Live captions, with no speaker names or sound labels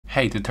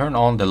Hey, to turn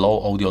on the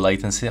low audio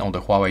latency on the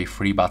Huawei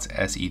FreeBuds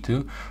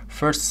SE2,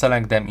 first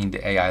select them in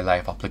the AI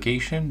Live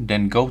application,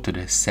 then go to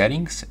the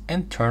settings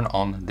and turn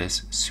on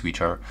this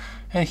switcher.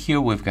 And here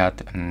we've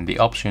got the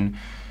option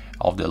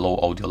of the low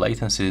audio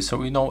latency,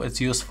 so you know it's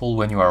useful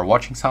when you are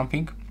watching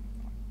something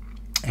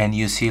and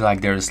you see like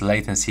there's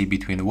latency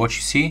between what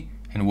you see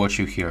and what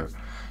you hear.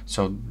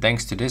 So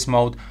thanks to this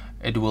mode,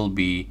 it will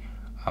be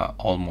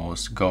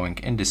almost going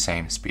in the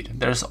same speed.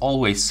 There's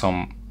always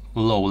some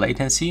low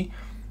latency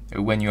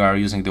when you are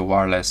using the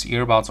wireless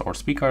earbuds or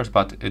speakers,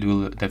 but it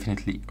will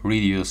definitely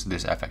reduce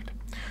this effect.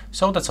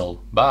 So that's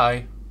all.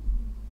 Bye!